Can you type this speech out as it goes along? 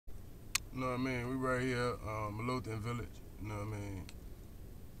You know what I mean? We right here, Malothan Village. You know what I mean?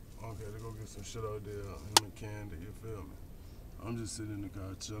 Okay, to go get some shit out there in the candy, you feel me? I'm just sitting in the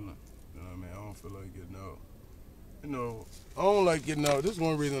car chilling. You know what I mean? I don't feel like getting out. You know, I don't like getting out. This is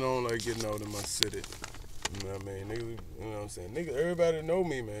one reason I don't like getting out in my city. You know what I mean? Niggas, you know what I'm saying? Niggas, everybody know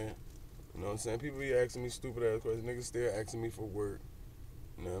me, man. You know what I'm saying? People be asking me stupid ass questions. Niggas still asking me for work.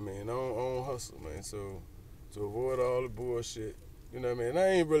 You know what I mean? I don't hustle, man. So, to avoid all the bullshit, you know what I mean? I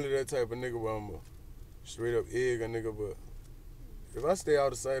ain't really that type of nigga where I'm a straight up egg a nigga, but if I stay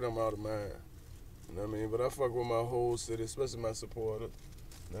out of sight, I'm out of mind. You know what I mean? But I fuck with my whole city, especially my supporters.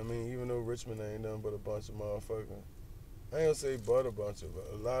 You know what I mean? Even though Richmond ain't nothing but a bunch of motherfuckers. I ain't gonna say but a bunch of,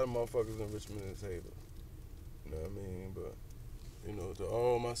 a lot of motherfuckers in Richmond is haters. You know what I mean? But, you know, to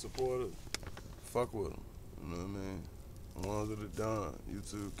all my supporters, fuck with them. You know what I mean? The ones that are done, you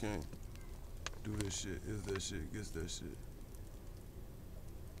too can't do this shit, is that shit, gets that shit.